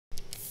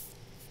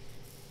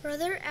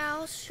Brother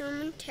Al's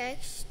sermon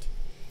text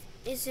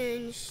is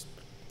in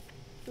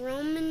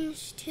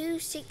Romans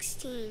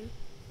 2:16.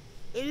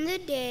 In the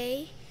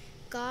day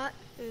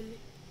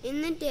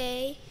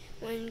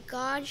when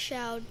God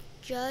shall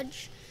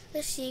judge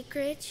the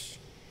secrets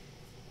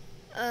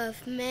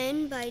of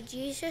men by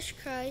Jesus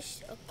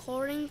Christ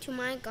according to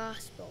my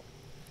gospel.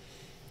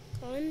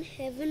 God in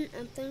heaven,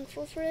 I'm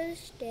thankful for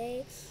this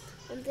day.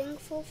 I'm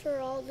thankful for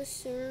all the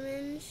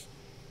sermons,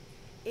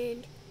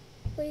 and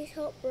please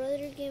help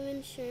Brother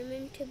Given's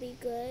sermon to be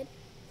good.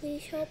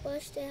 Please help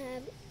us to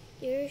have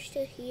ears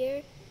to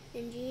hear.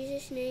 In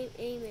Jesus' name,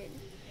 amen.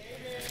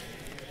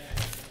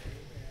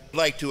 I'd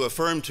like to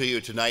affirm to you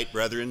tonight,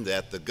 brethren,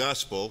 that the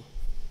gospel,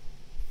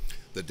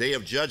 the day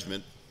of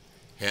judgment,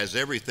 has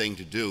everything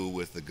to do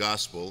with the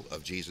gospel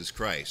of Jesus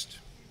Christ.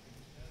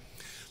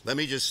 Let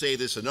me just say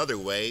this another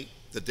way.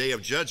 The day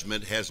of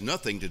judgment has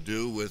nothing to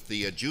do with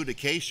the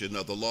adjudication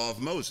of the law of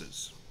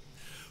Moses,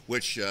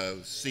 which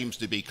seems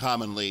to be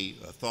commonly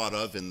thought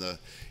of in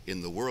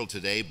the world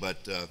today,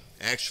 but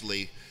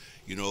actually,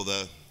 you know,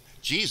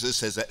 Jesus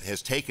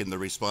has taken the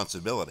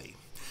responsibility,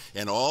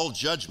 and all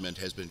judgment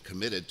has been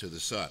committed to the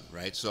Son,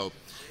 right? So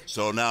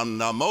now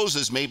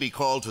Moses may be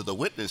called to the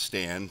witness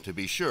stand, to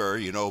be sure,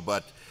 you know,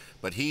 but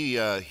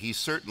he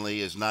certainly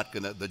is not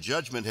going to. The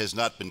judgment has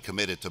not been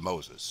committed to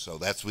Moses. So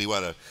we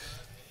want to.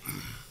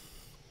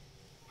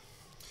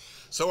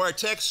 So our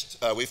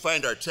text, we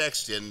find our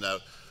text in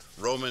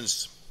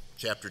Romans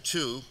chapter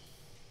 2.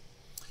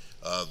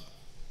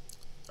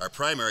 Our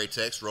primary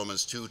text,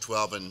 Romans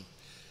 2:12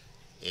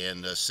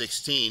 and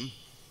 16.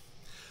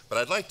 But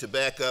I'd like to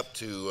back up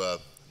to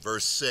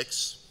verse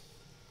 6,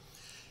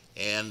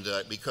 and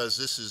because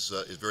this is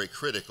very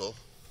critical.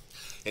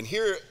 And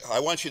here I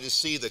want you to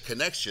see the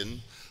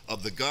connection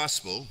of the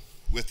gospel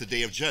with the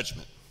day of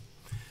judgment.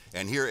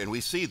 And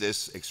we see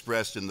this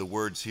expressed in the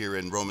words here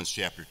in Romans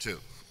chapter 2.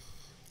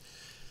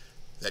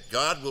 That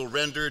God will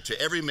render to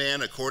every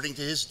man according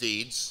to his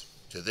deeds,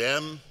 to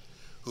them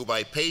who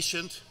by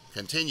patient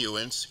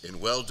continuance in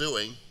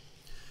well-doing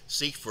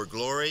seek for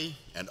glory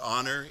and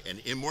honor and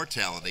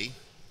immortality,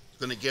 is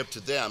going to give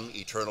to them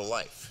eternal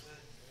life.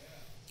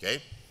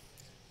 Okay?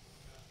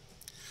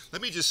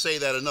 Let me just say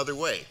that another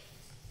way.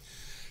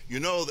 You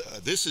know,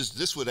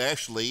 this would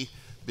actually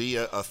be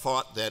a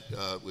thought that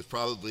was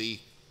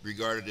probably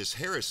regarded as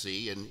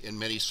heresy in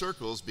many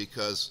circles,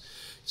 because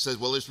it says,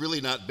 well, it's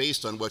really not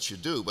based on what you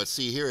do. But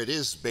see, here it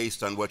is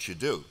based on what you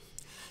do.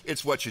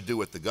 It's what you do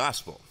with the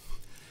gospel.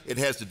 It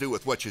has to do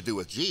with what you do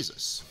with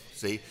Jesus.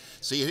 See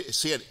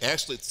it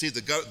actually. See,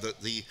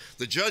 the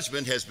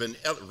judgment has been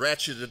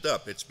ratcheted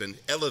up. It's been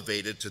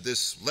elevated to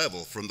this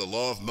level, from the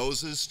law of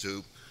Moses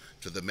to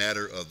the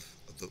matter of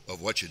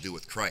what you do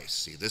with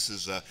Christ. See, this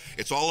is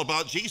it's all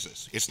about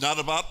Jesus. It's not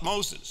about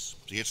Moses.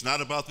 See, it's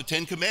not about the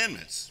Ten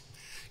Commandments.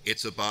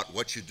 It's about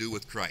what you do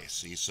with Christ.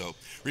 See, so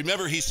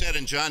remember, he said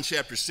in John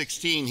chapter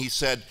 16, he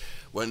said,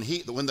 when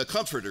the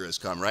Comforter has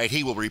come, right,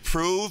 he will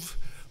reprove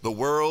the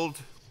world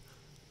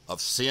of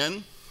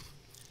sin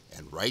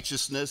and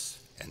righteousness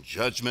and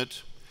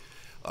judgment.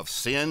 Of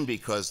sin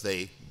because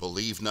they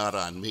believe not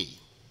on me.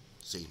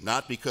 See,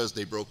 not because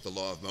they broke the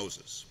law of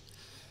Moses.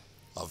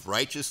 Of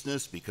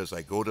righteousness because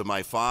I go to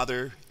my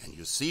Father and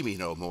you see me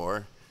no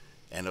more.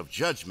 And of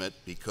judgment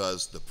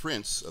because the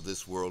prince of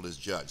this world is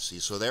judged. See,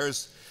 so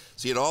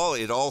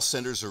it all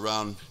centers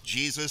around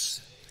Jesus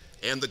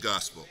and the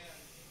gospel.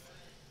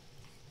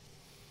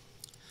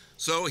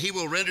 So he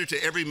will render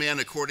to every man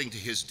according to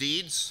his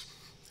deeds.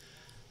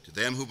 To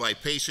them who by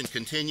patient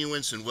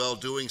continuance and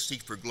well-doing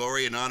seek for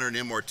glory and honor and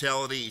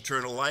immortality,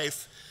 eternal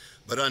life.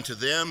 But unto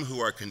them who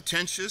are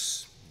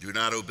contentious, do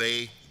not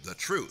obey the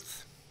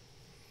truth,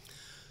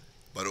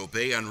 but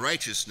obey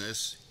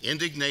unrighteousness,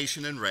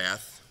 indignation and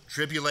wrath,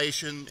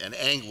 tribulation and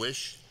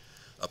anguish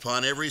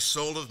upon every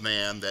soul of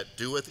man that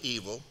doeth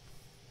evil.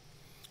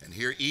 And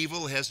here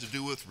evil has to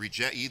do with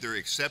rejecting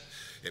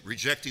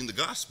the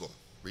gospel,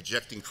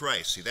 rejecting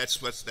Christ. See,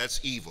 that's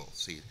evil.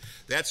 See,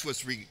 that's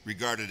what's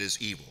regarded as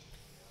evil.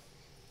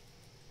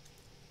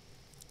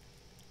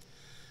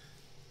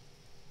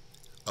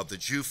 Of the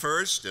Jew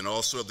first, and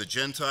also of the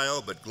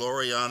Gentile, but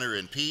glory, honor,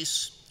 and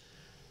peace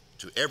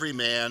to every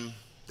man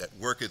that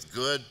worketh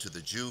good, to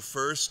the Jew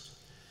first,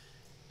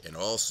 and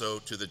also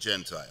to the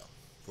Gentile.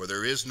 For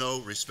there is no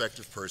respect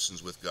of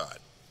persons with God.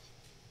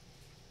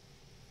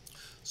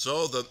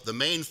 So the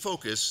main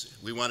focus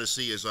we want to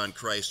see is on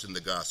Christ and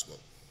the gospel.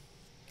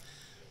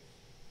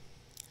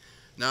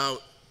 Now,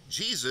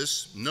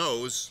 Jesus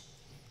knows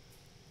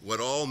what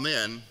all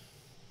men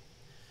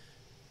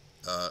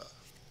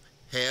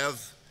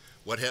have,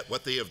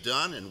 what they have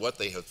done and what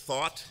they have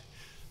thought.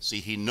 See,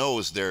 he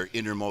knows their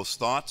innermost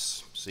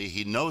thoughts. See,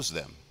 he knows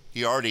them.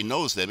 He already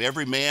knows them.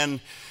 Every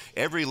man,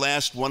 every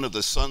last one of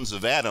the sons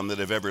of Adam that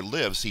have ever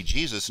lived, see,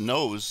 Jesus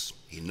knows,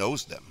 he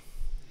knows them.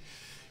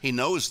 He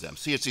knows them.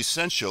 See, it's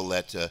essential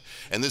that,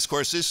 and this, of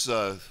course,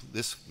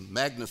 this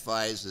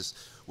magnifies,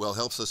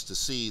 helps us to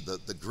see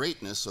the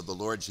greatness of the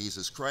Lord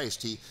Jesus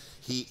Christ.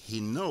 He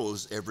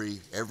knows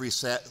every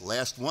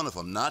last one of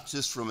them, not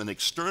just from an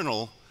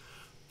external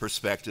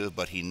perspective,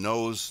 but he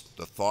knows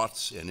the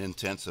thoughts and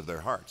intents of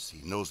their hearts.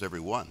 He knows every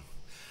one,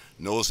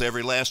 knows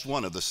every last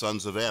one of the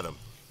sons of Adam.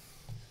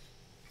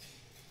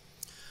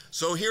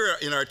 So here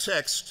in our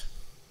text,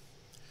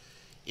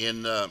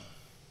 in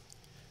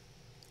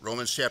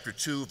Romans chapter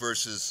 2,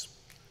 verses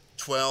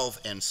 12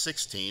 and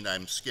 16,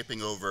 I'm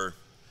skipping over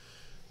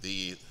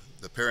the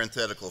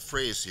parenthetical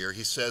phrase here.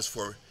 He says,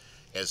 "For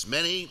as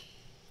many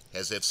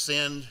as have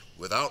sinned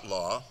without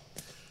law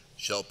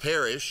shall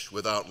perish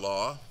without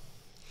law,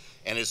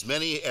 and as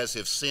many as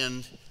have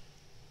sinned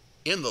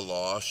in the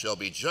law shall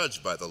be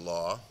judged by the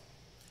law,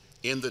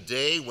 in the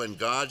day when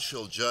God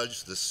shall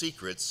judge the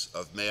secrets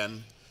of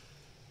men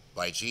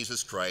by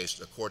Jesus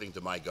Christ according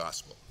to my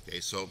gospel." Okay,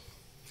 so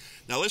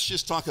now let's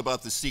just talk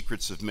about the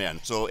secrets of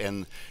men. So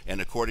and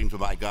according to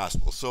my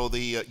gospel. So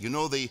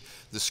the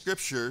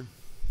scripture,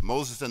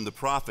 Moses and the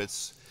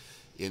prophets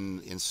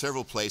in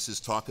several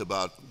places talk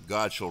about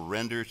God shall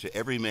render to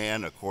every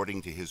man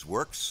according to his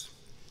works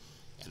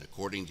and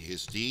according to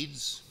his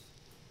deeds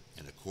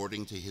and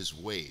according to his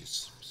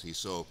ways. See,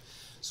 so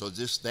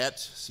just that,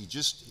 see,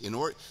 just in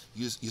order,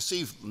 you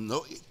see,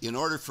 no, in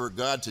order for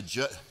God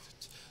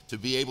to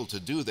be able to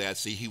do that,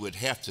 see, he would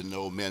have to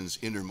know men's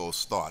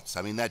innermost thoughts.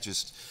 I mean, that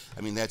just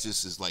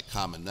is like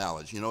common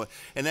knowledge, you know.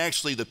 And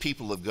actually, the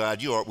people of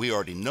God, we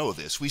already know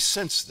this. We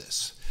sense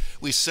this.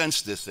 We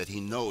sense this, that he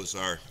knows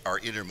our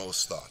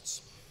innermost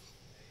thoughts.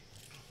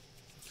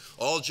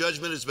 All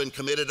judgment has been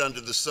committed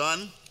unto the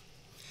Son,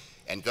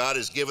 and God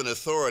has given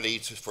authority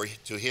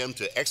to him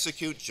to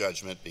execute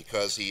judgment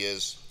because he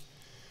is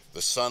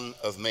the Son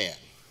of Man.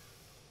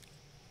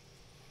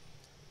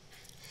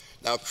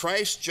 Now,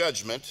 Christ's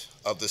judgment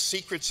of the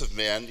secrets of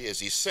men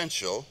is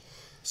essential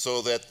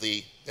so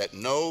that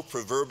no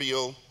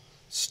proverbial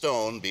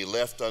stone be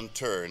left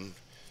unturned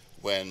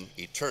when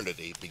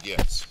eternity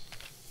begins.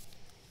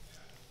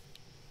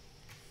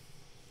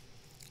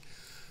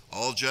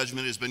 All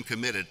judgment has been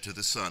committed to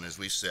the Son, as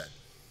we said.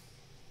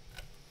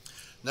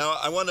 Now,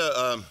 I want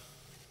to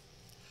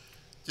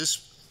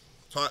just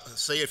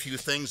say a few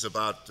things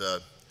about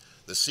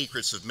the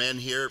secrets of men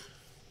here.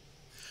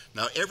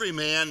 Now, every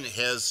man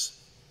has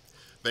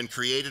been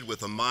created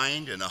with a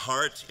mind and a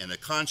heart and a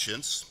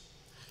conscience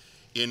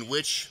in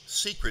which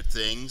secret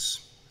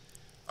things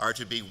are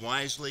to be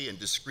wisely and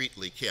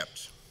discreetly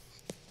kept.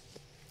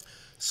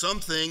 Some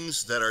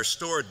things that are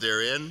stored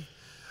therein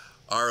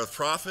are of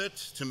profit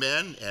to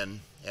men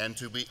and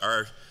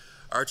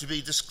are to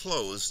be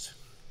disclosed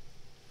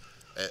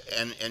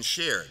and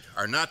shared.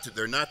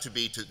 They're not to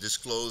be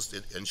disclosed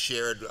and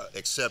shared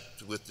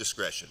except with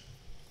discretion.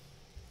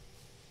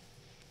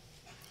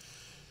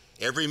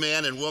 Every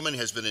man and woman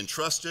has been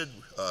entrusted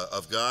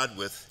of God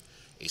with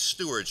a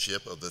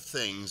stewardship of the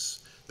things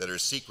that are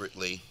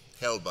secretly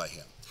held by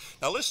him.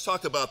 Now let's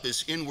talk about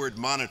this inward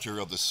monitor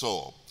of the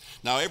soul.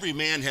 Now every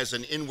man has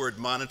an inward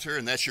monitor,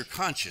 and that's your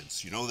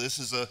conscience. You know, this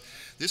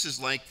is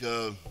like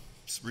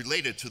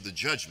related to the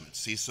judgment.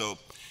 See, so,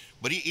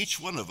 but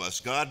each one of us,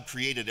 God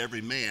created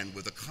every man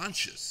with a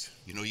conscience.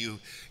 You know,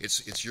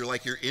 you're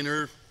like your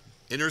inner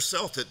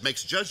self that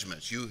makes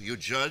judgments. You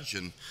judge,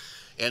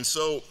 and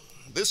so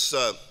this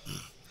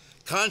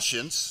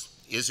conscience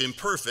is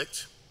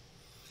imperfect,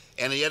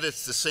 and yet at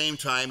the same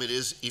time it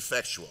is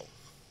effectual.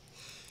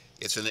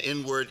 It's an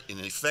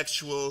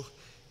effectual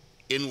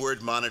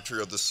inward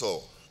monitor of the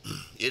soul.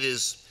 It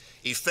is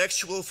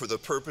effectual for the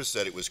purpose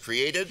that it was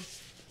created.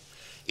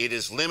 It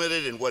is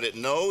limited in what it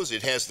knows.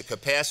 It has the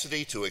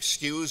capacity to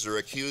excuse or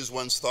accuse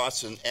one's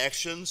thoughts and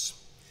actions.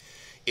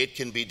 It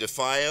can be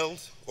defiled,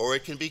 or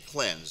it can be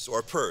cleansed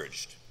or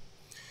purged.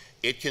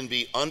 It can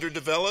be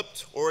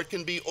underdeveloped, or it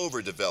can be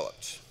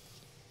overdeveloped,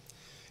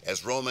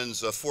 as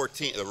Romans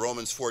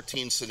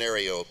 14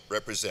 scenario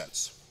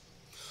represents.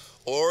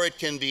 Or it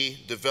can be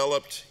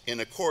developed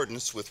in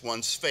accordance with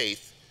one's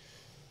faith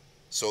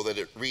so that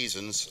it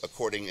reasons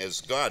according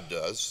as God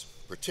does,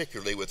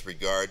 particularly with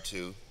regard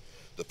to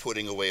the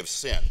putting away of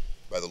sin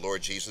by the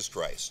Lord Jesus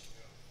Christ.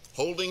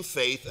 Holding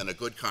faith and a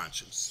good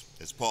conscience,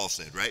 as Paul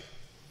said, right?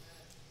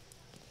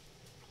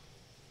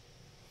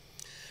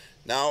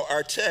 Now,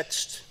 our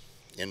text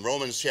in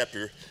Romans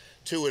chapter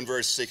 2 and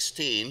verse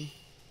 16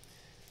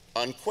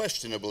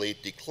 unquestionably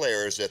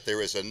declares that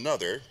there is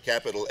another,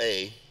 capital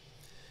A,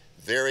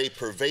 very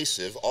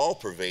pervasive,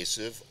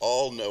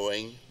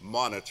 all-knowing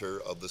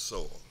monitor of the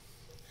soul.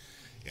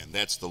 And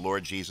that's the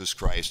Lord Jesus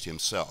Christ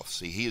himself.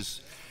 See,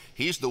 he's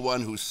the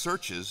one who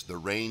searches the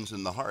reins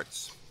and the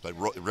hearts. But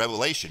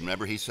Revelation,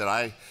 remember he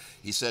said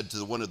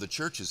to one of the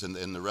churches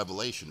in the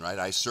Revelation, right?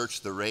 I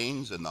search the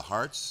reins and the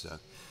hearts.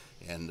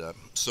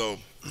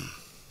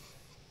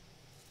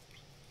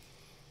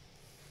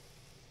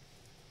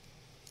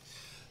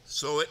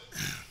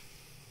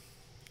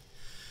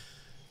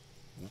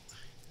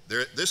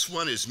 This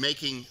one is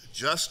making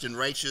just and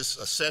righteous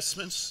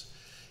assessments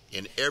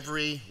in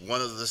every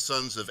one of the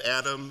sons of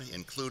Adam,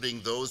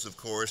 including those, of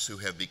course, who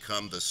have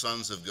become the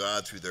sons of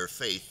God through their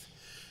faith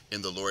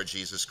in the Lord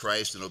Jesus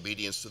Christ and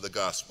obedience to the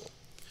gospel.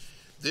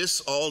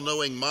 This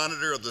all-knowing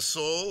monitor of the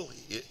soul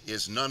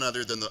is none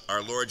other than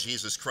our Lord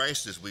Jesus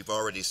Christ, as we've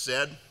already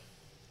said.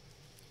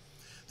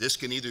 This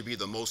can either be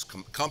the most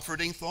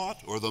comforting thought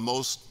or the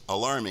most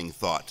alarming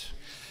thought.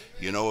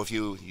 You know, if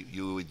you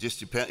just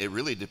depend, it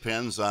really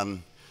depends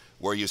on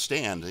where you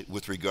stand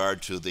with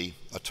regard to the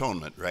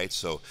atonement, right?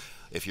 So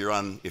if you're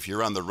on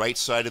the right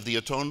side of the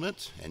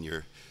atonement and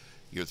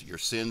your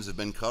sins have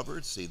been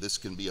covered, see, this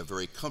can be a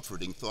very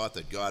comforting thought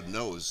that God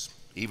knows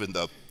even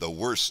the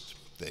worst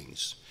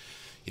things.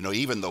 You know,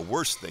 even the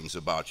worst things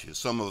about you.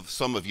 Some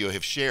of you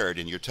have shared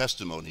in your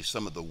testimony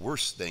some of the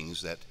worst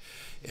things that,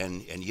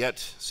 and yet,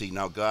 see,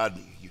 now God,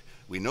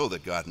 we know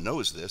that God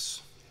knows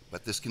this,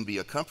 but this can be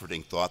a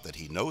comforting thought that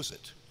He knows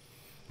it.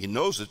 He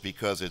knows it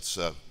because it's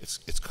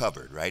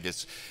covered, right?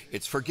 It's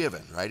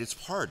forgiven, right? It's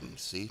pardoned.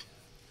 See.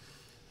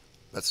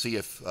 Let's see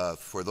if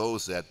for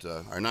those that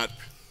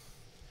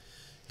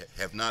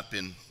have not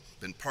been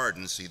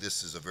pardoned, see,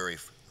 this is a very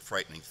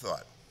frightening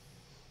thought.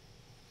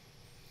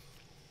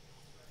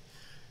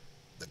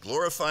 The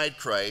glorified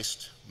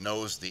Christ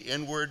knows the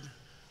inward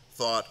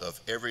thought of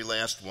every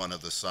last one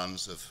of the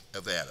sons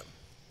of Adam.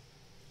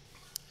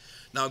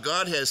 Now,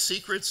 God has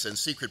secrets and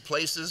secret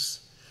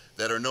places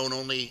that are known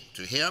only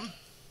to Him,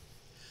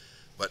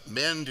 but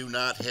men do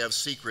not have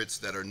secrets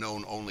that are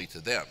known only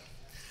to them.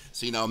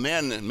 See, now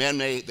men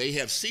they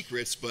have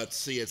secrets, but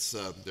see,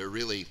 they're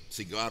really,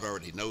 see, God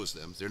already knows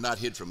them. They're not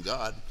hid from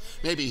God.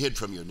 Maybe hid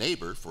from your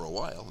neighbor for a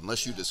while,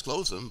 unless you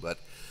disclose them, but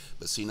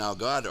see, now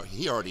God,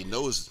 He already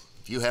knows.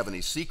 If you have any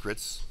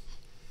secrets,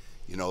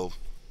 you know,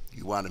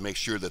 you want to make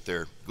sure that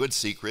they're good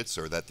secrets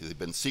or that they've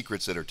been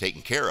secrets that are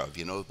taken care of,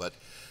 you know,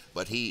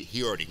 but he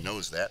already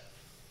knows that.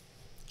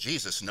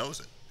 Jesus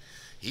knows it.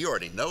 He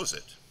already knows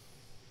it.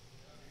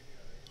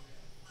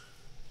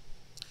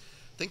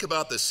 Think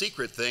about the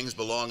secret things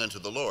belong unto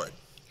the Lord.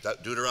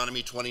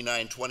 Deuteronomy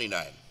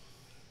 29:29.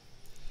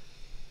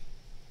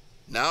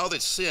 Now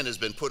that sin has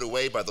been put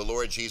away by the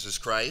Lord Jesus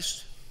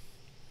Christ,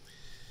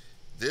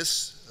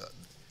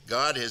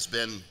 God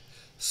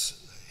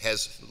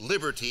has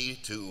liberty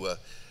to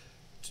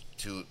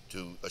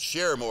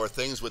share more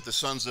things with the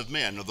sons of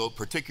men, although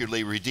particularly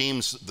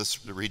his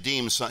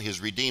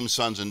redeemed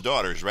sons and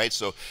daughters, right?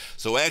 So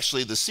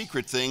actually the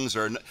secret things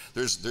are,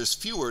 there's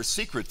fewer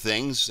secret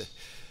things.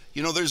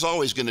 You know, there's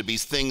always going to be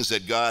things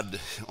that God,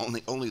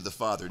 only the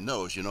Father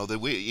knows, you know,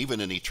 that even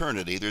in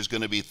eternity, there's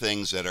going to be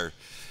things that are,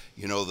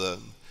 you know, the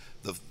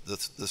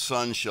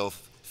Son shall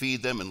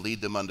feed them and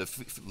lead them unto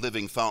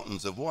living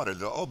fountains of water.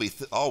 There'll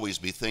always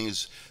be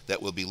things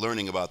that we'll be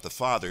learning about the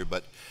Father,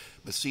 but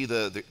see,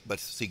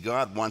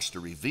 God wants to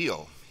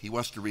reveal. He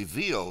wants to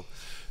reveal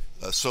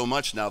so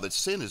much now that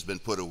sin has been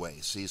put away.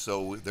 See,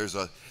 so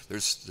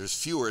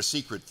there's fewer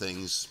secret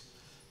things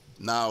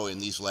now in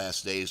these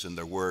last days than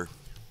there were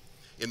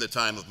in the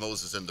time of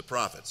Moses and the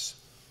prophets.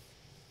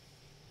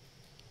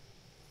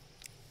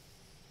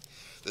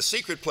 The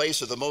secret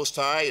place of the Most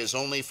High is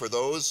only for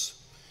those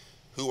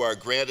who are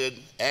granted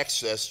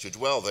access to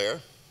dwell there.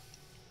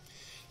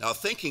 Now,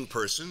 thinking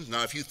persons,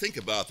 now if you think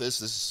about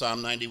this is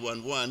Psalm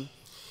 91:1.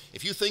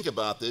 If you think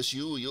about this,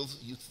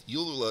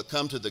 you'll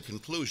come to the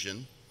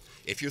conclusion,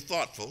 if you're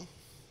thoughtful,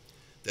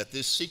 that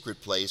this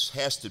secret place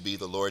has to be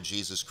the Lord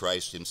Jesus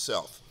Christ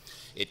Himself.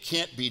 It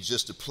can't be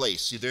just a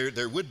place. See,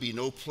 there would be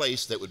no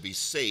place that would be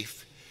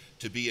safe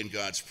to be in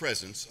God's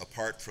presence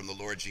apart from the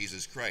Lord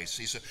Jesus Christ.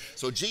 See,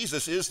 so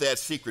Jesus is that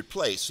secret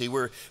place. See,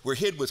 we're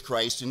hid with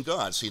Christ in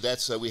God. See,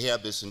 that's we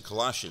have this in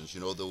Colossians,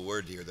 you know, the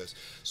word here.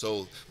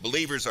 So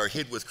believers are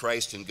hid with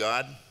Christ in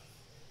God.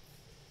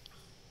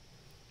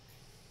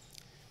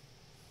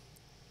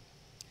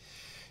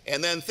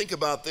 And then think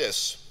about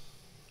this.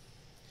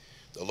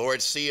 The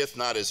Lord seeth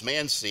not as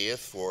man seeth,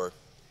 for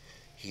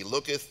He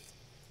looketh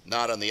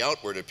not on the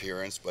outward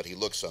appearance, but He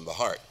looks on the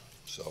heart.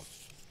 So,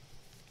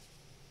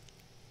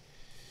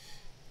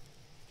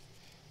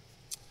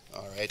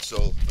 all right,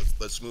 so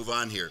let's move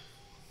on here.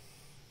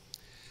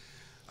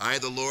 I,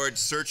 the Lord,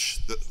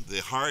 search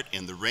the heart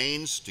and the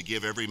reins to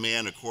give every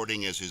man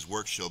according as his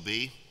work shall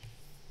be.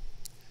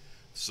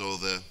 So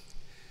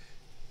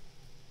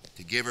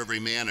to give every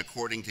man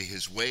according to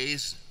his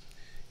ways,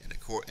 and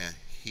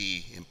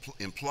he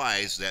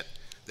implies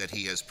that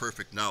he has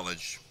perfect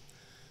knowledge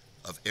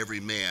of every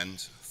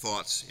man's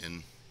thoughts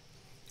and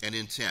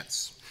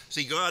intents.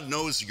 See, God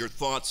knows your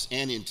thoughts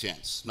and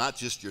intents, not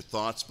just your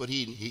thoughts, but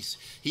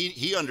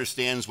He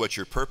understands what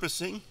you're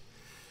purposing.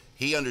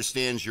 He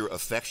understands your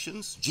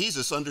affections.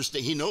 Jesus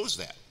understands, He knows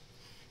that.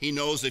 He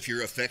knows if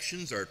your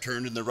affections are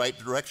turned in the right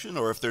direction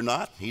or if they're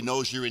not. He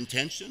knows your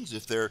intentions,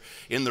 if they're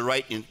in the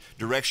right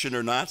direction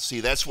or not. See,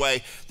 that's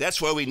why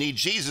we need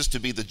Jesus to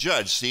be the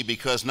judge, see,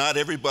 because not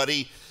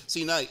everybody,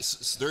 see,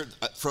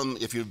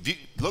 if you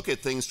look at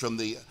things from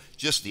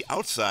just the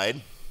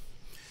outside,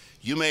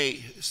 you may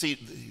see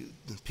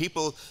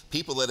people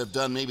that have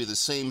done maybe the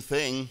same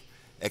thing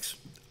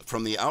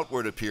from the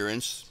outward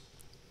appearance,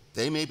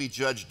 they may be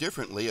judged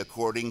differently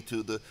according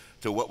to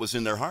what was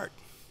in their heart.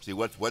 See,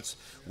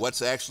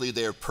 what's actually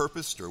their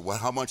purpose, or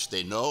how much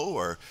they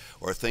know,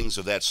 or things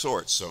of that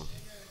sort. So,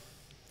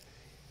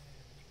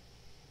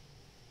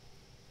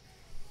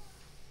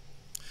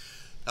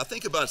 Now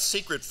think about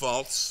secret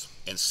faults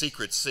and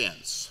secret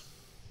sins.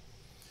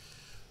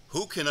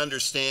 Who can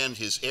understand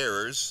his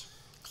errors?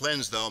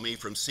 Cleanse thou me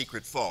from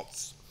secret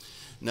faults.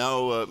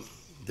 Now,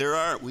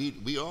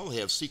 we all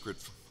have secret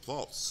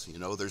faults. You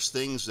know, there's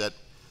things that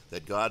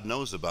God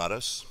knows about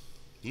us.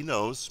 He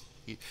knows.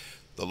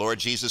 The Lord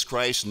Jesus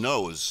Christ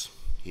knows.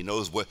 He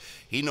knows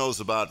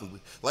about,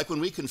 like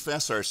when we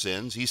confess our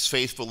sins, he's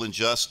faithful and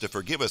just to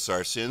forgive us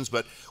our sins,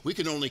 but we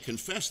can only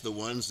confess the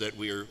ones that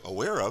we're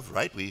aware of,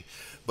 right?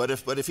 But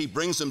if he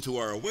brings them to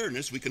our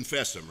awareness, we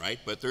confess them, right?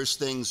 But there's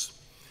things,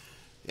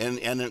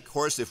 and of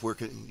course, if we're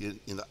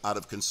out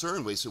of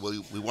concern, we say,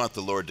 well, we want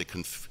the Lord to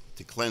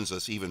cleanse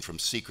us even from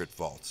secret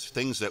faults,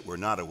 things that we're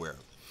not aware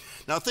of.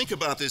 Now think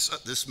about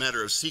this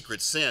matter of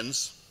secret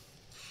sins,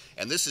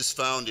 and this is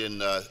found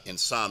in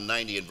Psalm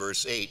 90 and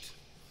verse 8.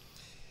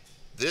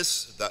 He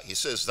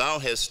says, thou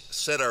hast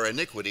set our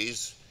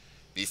iniquities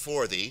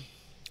before thee,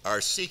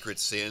 our secret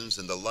sins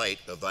in the light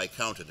of thy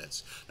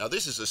countenance. Now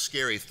this is a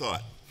scary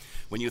thought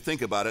when you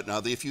think about it.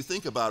 Now if you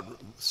think about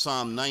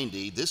Psalm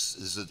 90, this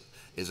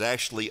is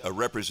actually a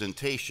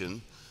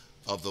representation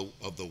of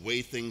the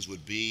way things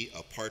would be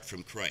apart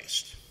from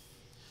Christ.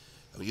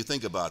 When you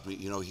think about it,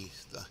 you know,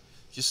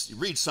 just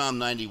read Psalm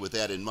 90 with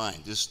that in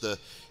mind.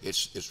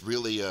 It's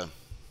really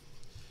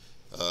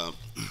I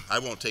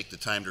won't take the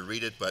time to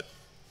read it, but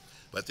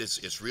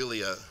it's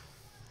really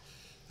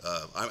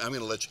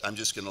I'm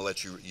just going to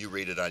let you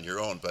read it on your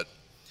own. But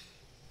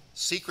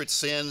secret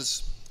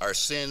sins are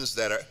sins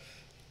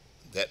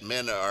that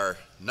men are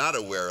not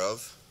aware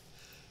of,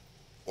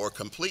 or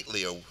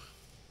completely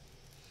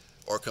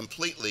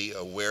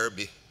aware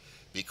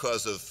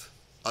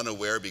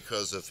unaware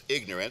because of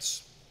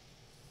ignorance.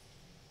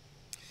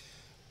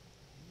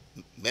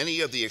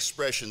 Many of the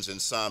expressions in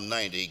Psalm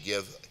 90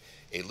 give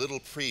a little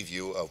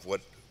preview of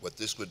what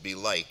this would be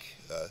like,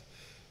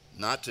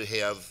 not to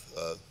have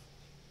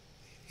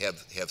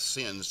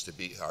sins to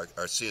be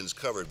our sins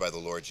covered by the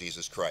Lord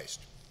Jesus Christ.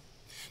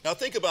 Now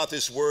think about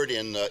this word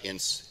in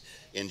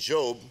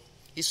Job.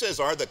 He says,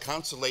 "Are the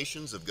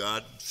consolations of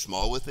God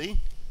small with thee?"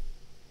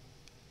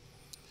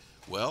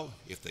 Well,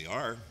 if they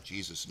are,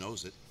 Jesus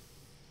knows it,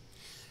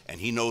 and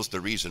he knows the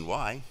reason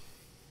why,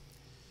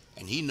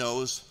 and he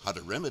knows how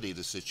to remedy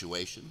the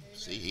situation. Amen.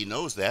 See, he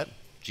knows that.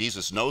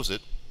 Jesus knows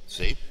it.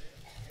 See?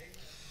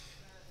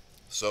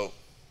 So,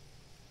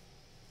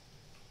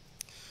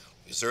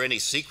 is there any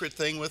secret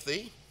thing with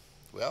thee?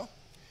 Well,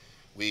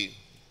 we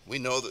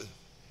know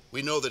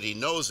that he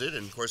knows it,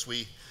 and of course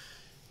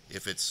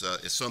if it's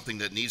something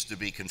that needs to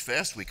be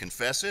confessed, we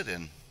confess it,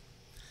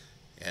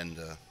 and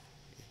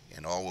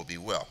all will be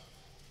well.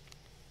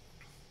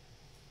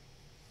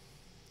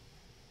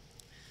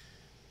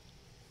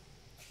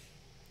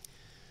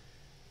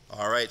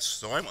 All right,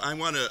 so I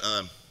want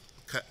to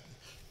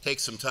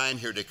take some time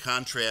here to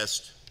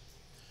contrast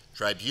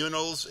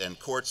tribunals and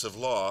courts of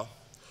law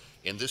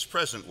in this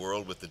present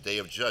world with the day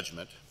of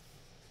judgment.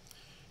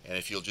 And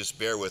if you'll just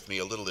bear with me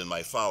a little in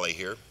my folly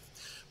here.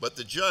 But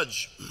the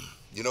judge,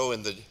 you know,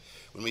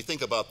 when we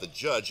think about the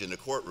judge in the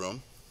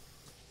courtroom,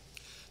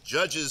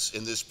 judges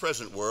in this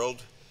present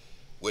world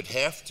would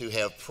have to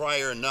have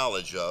prior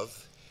knowledge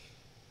of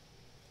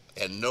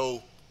and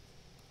no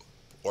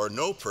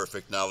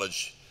perfect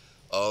knowledge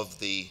of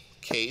the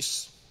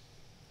case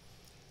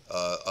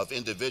of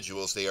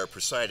individuals they are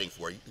presiding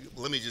for.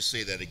 Let me just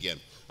say that again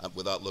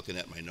without looking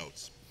at my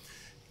notes.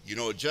 You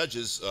know,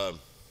 judges,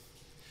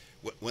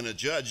 when a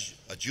judge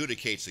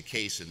adjudicates a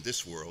case in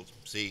this world,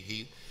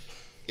 see,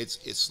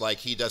 it's like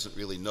he doesn't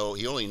really know.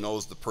 He only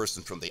knows the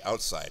person from the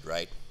outside,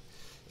 right?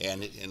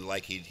 And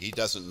like he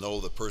doesn't know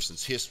the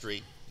person's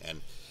history.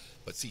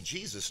 But see,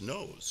 Jesus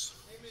knows.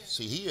 Amen.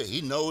 See,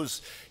 he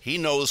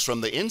knows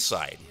from the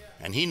inside,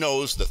 and he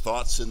knows the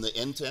thoughts and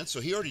the intent. So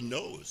he already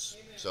knows.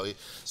 Amen.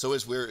 So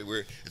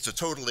it's a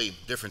totally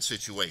different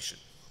situation.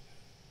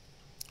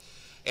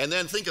 And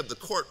then think of the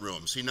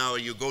courtroom. See, now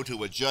you go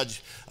to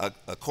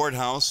a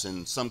courthouse,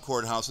 and some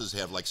courthouses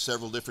have like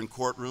several different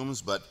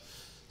courtrooms, but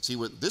see,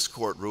 what this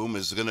courtroom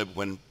is going to,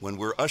 when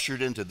we're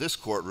ushered into this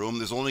courtroom,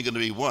 there's only going to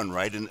be one,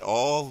 right? And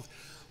all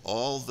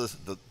the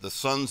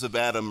sons of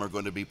Adam are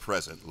going to be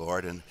present,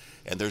 Lord, and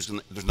there's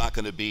not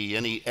going to be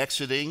any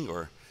exiting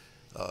or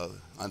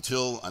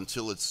until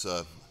it's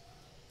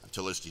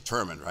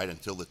determined, right?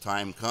 Until the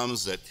time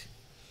comes that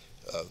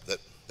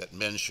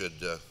men should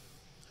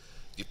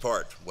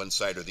depart one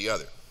side or the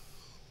other.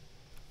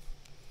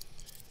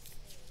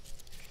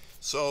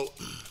 So,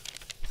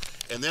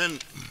 and then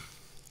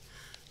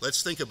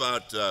let's think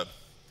about the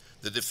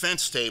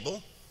defense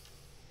table,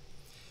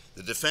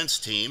 the defense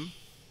team,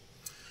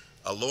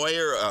 a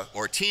lawyer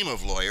or team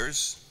of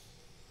lawyers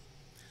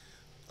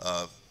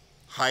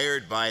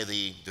hired by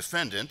the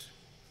defendant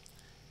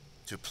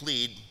to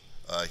plead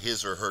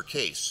his or her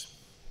case.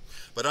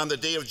 But on the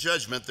day of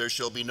judgment, there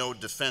shall be no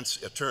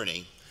defense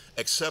attorney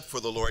except for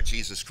the Lord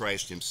Jesus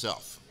Christ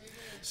himself.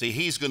 Amen. See,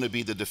 he's going to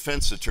be the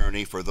defense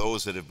attorney for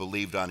those that have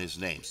believed on his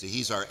name. See,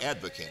 he's our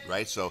advocate,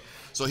 right? So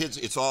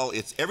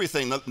it's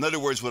everything. In other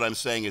words, what I'm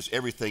saying is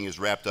everything is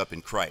wrapped up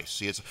in Christ.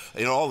 See, it's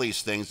in all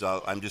these things.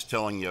 I'm just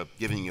telling you,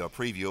 giving you a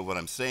preview of what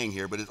I'm saying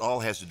here, but it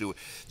all has to do with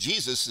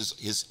Jesus.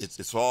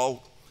 It's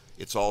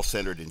all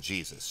centered in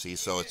Jesus. See,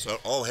 so it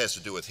all has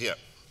to do with him.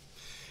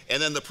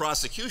 And then the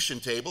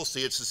prosecution table,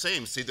 see, it's the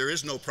same. See, there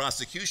is no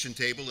prosecution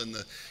table in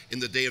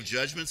the day of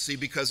judgment. See,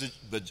 because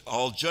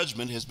all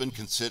judgment has been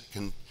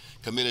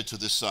committed to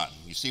the Son.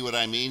 You see what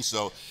I mean?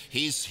 So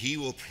he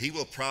will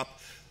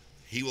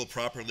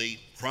properly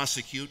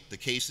prosecute the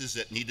cases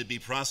that need to be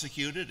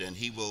prosecuted, and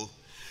he will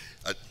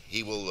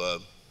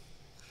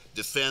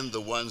defend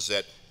the ones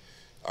that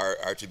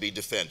are to be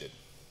defended.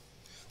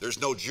 There's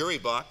no jury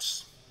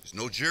box. There's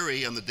no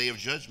jury on the day of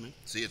judgment.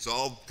 See, it's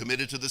all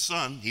committed to the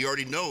Son. He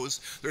already knows.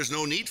 There's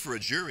no need for a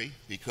jury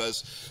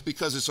because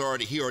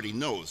he already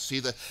knows. See,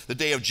 the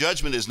day of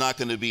judgment is not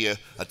going to be a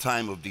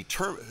time of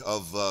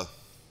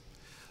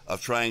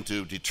trying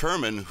to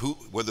determine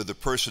whether the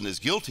person is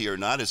guilty or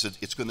not.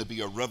 It's going to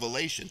be a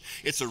revelation.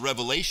 It's a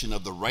revelation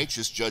of the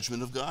righteous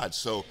judgment of God.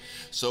 So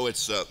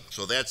that's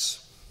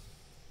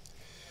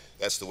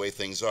the way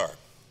things are.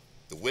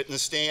 The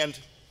witness stand.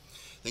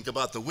 Think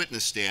about the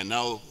witness stand.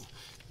 Now,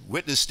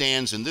 witness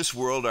stands in this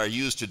world are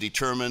used to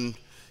determine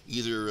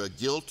either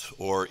guilt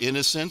or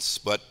innocence.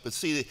 But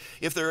see,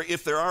 if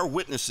there are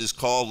witnesses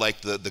called,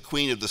 like the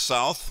Queen of the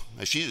South,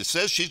 it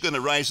says she's going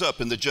to rise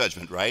up in the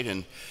judgment, right?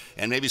 And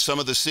maybe some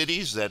of the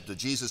cities that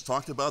Jesus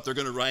talked about, they're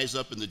going to rise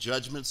up in the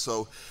judgment.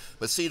 So,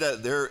 but see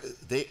that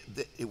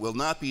it will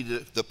not be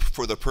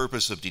for the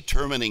purpose of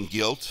determining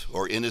guilt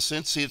or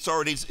innocence. See,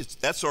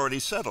 that's already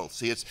settled.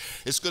 See,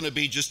 it's going to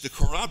be just to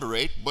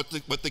corroborate what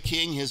the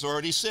King has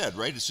already said,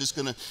 right? It's just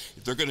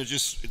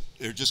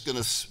they're just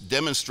going to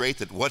demonstrate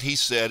that what he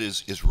said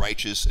is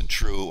righteous and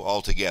true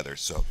altogether.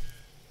 So,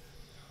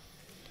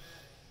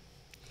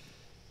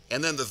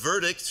 and then the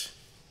verdict.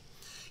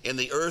 In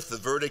the earth, the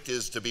verdict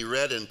is to be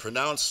read and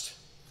pronounced,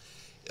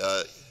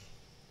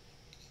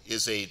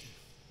 is a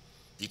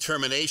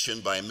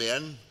determination by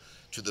men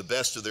to the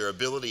best of their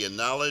ability and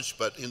knowledge.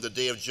 But in the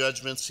day of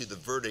judgment, see, the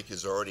verdict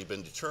has already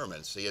been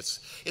determined. See,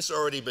 it's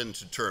already been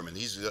determined.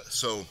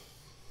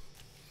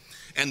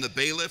 And the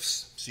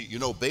bailiffs, see,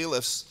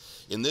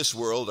 bailiffs in this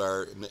world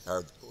are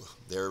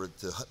there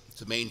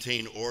to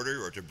maintain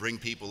order or to bring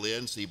people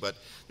in. See, but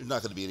there's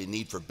not going to be any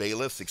need for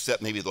bailiffs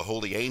except maybe the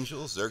holy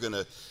angels.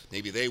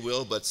 Maybe they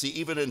will. But see,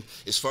 even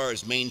as far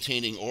as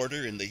maintaining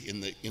order in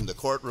the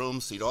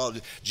courtroom, see,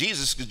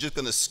 Jesus is just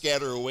going to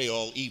scatter away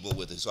all evil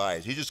with his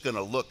eyes. He's just going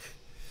to look.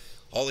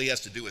 All he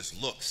has to do is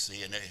look.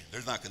 See, and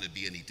there's not going to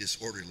be any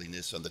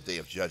disorderliness on the day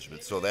of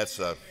judgment. So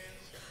that's.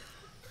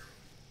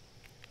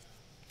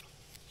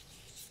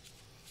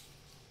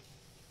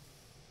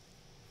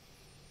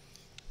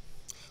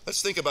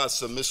 Let's think about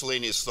some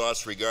miscellaneous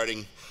thoughts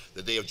regarding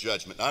the day of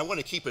judgment. Now, I want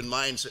to keep in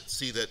mind,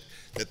 see, that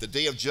the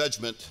day of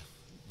judgment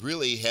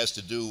really has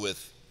to do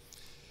with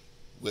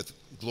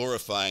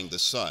glorifying the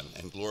Son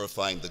and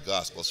glorifying the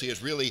gospel. See,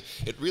 it really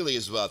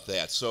is about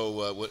that.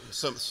 So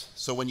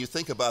when you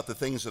think about the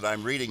things that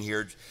I'm reading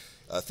here,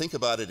 think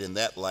about it in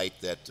that light.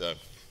 That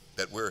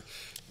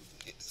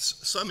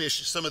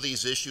some of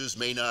these issues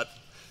may not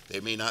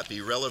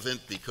be relevant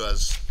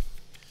because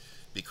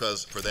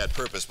for that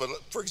purpose. But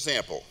for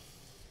example,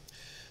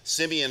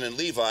 Simeon and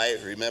Levi,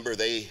 remember,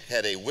 they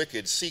had a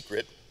wicked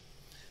secret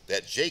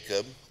that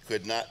Jacob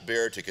could not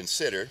bear to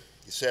consider.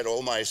 He said,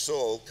 "O my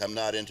soul, come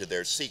not into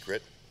their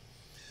secret."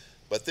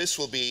 But this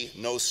will be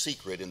no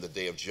secret in the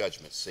day of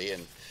judgment, see?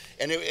 And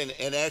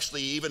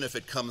actually, even if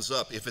it comes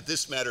up, if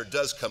this matter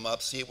does come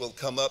up, see, it will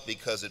come up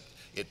because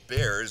it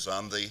bears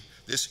on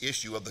this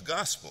issue of the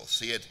gospel.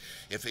 See,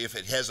 if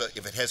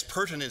it has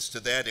pertinence to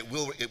that, it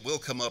will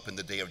come up in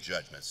the day of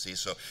judgment. See,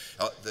 so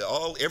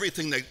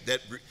everything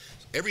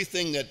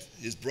that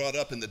is brought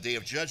up in the day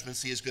of judgment,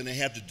 see, is going to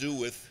have to do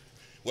with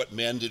what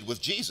men did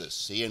with Jesus,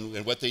 see,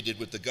 and what they did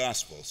with the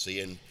gospel, see,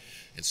 and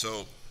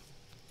so.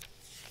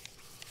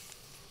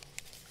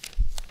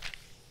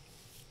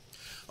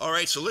 All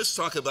right, so let's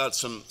talk about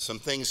some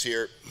things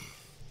here,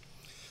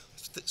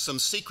 some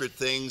secret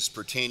things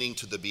pertaining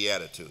to the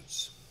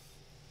Beatitudes.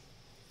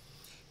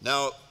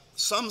 Now,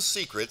 some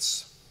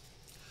secrets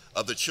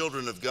of the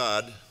children of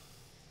God,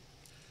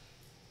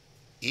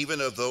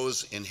 even of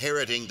those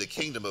inheriting the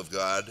kingdom of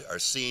God, are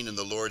seen in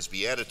the Lord's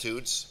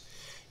Beatitudes.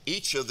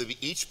 Each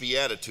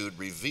Beatitude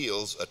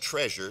reveals a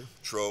treasure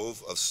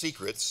trove of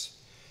secrets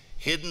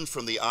hidden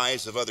from the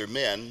eyes of other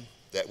men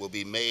that will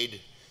be made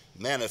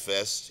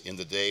manifest in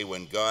the day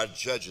when God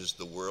judges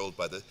the world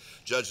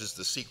judges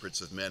the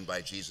secrets of men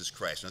by Jesus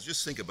Christ. Now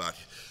just think about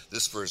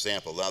this for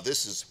example. Now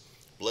this is,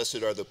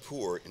 blessed are the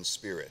poor in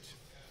spirit.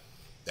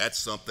 That's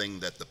something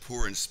that the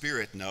poor in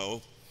spirit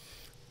know,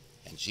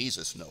 and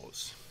Jesus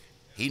knows.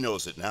 He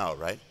knows it now,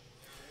 right?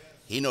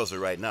 He knows it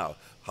right now.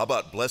 How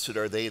about blessed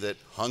are they that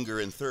hunger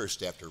and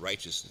thirst after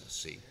righteousness?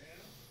 See,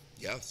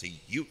 yeah.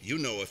 See, you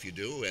know if you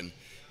do,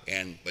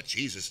 but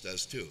Jesus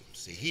does too.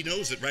 See, he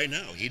knows it right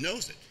now. He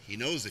knows it. He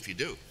knows if you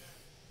do.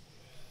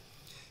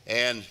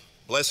 And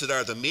blessed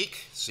are the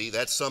meek. See,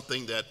 that's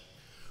something that,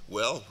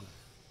 well,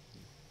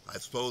 I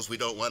suppose we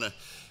don't want to,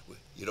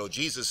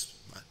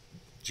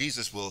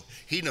 Jesus will,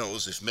 he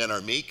knows if men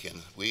are meek,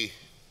 and if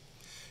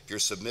you're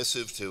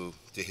submissive to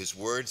his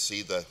word,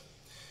 see,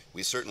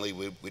 we certainly,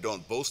 we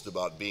don't boast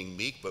about being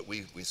meek, but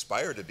we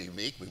aspire to be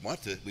meek.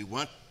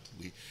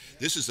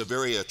 This is a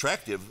very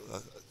attractive,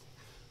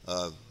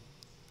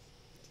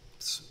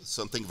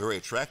 something very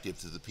attractive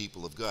to the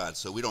people of God.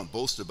 So we don't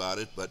boast about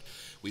it, but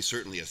we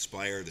certainly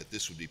aspire that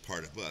this would be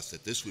part of us,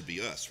 that this would be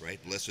us,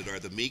 right? Blessed are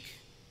the meek.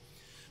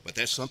 But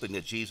that's something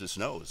that Jesus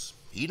knows.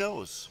 He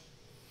knows.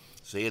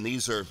 See, and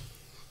these are,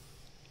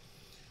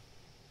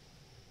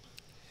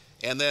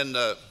 and then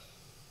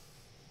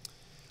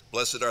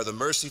blessed are the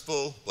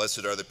merciful,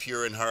 blessed are the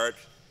pure in heart,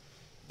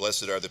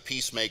 blessed are the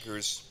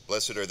peacemakers,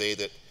 blessed are they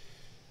that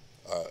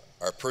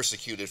are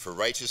persecuted for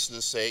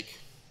righteousness' sake.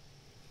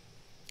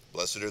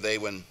 Blessed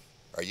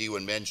are you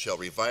when men shall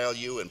revile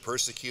you and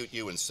persecute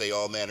you and say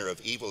all manner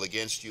of evil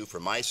against you for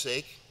my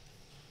sake.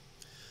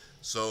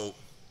 So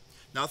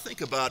now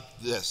think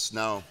about this.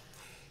 Now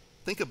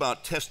think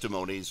about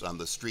testimonies on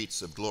the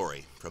streets of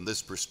glory from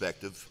this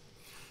perspective.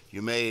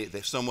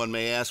 Someone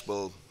may ask,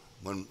 well,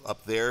 when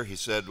up there, he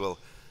said, well,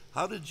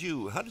 how did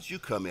you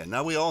come in?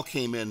 Now we all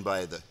came in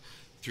by the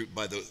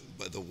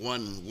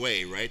one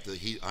way, right?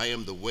 I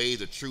am the way,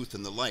 the truth,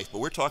 and the life. But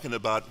we're talking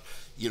about,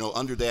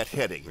 under that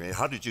heading, right?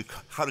 How did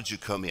you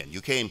come in?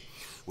 You came.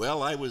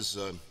 Well, I was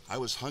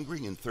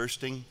hungering and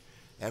thirsting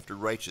after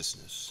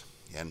righteousness,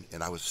 and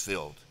I was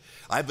filled.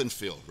 I've been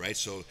filled, right?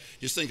 So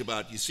just think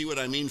about, you see what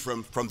I mean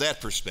from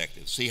that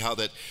perspective. See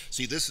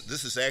this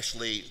is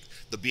actually,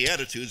 the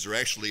Beatitudes are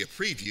actually a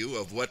preview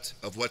of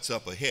what's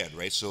up ahead,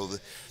 right? So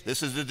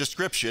this is a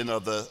description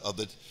of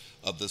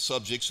the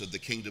subjects of the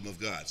kingdom of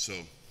God. So,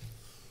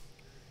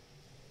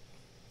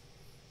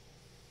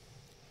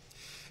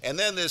 and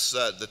then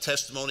the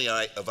testimony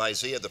of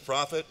Isaiah the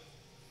prophet,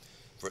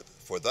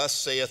 for thus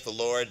saith the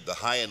Lord, the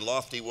high and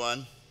lofty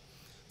one,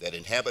 that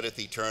inhabiteth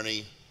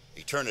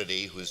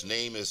eternity, whose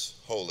name is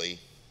holy.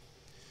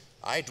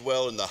 I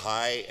dwell in the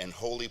high and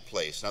holy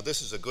place. Now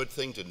this is a good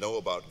thing to know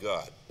about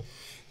God,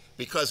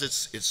 because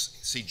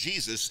see,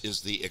 Jesus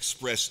is the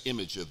express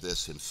image of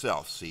this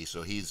himself. See,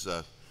 so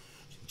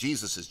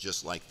Jesus is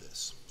just like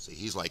this. See,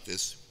 he's like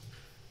this.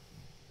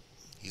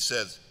 He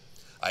says,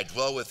 I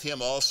dwell with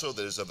him also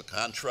that is of a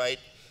contrite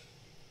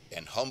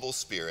and humble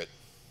spirit,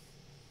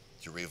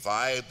 to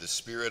revive the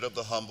spirit of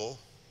the humble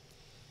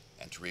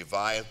and to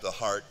revive the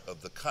heart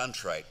of the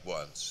contrite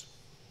ones.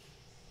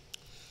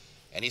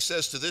 And he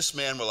says, to this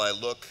man will I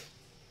look,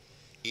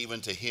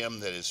 even to him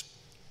that is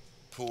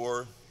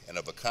poor and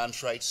of a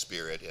contrite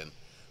spirit, and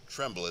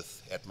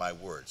trembleth at my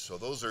word. So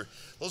those are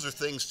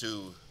things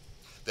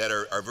that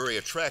are very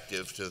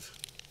attractive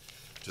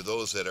to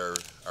those that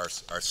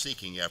are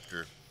seeking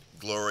after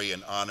glory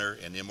and honor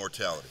and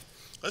immortality.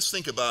 Let's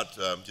think about,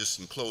 just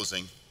in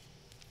closing,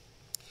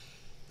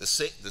 the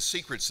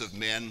secrets of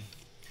men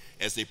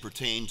as they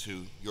pertain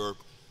to your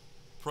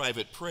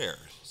private prayer.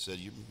 So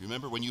you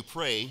remember when you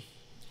pray,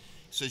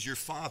 it says, your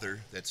Father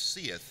that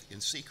seeth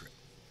in secret.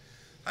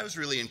 I was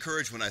really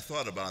encouraged when I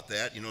thought about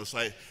that. So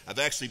I've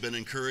actually been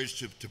encouraged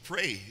to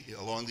pray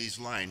along these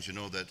lines,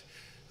 that,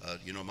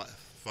 my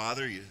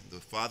Father, the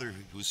Father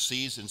who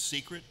sees in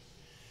secret,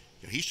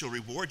 he shall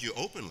reward you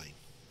openly.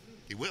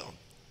 He will.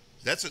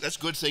 That's a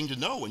good thing to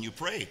know when you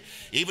pray.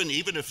 Even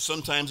if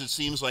sometimes it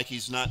seems like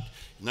he's not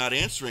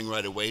answering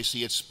right away.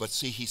 He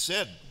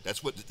said,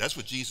 that's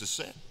what Jesus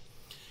said.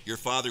 Your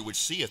Father which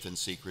seeth in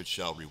secret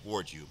shall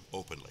reward you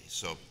openly.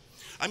 So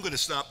I'm going to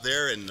stop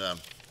there, and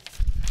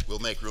we'll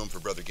make room for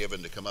Brother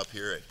Given to come up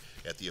here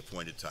at the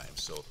appointed time.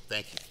 So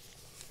thank you.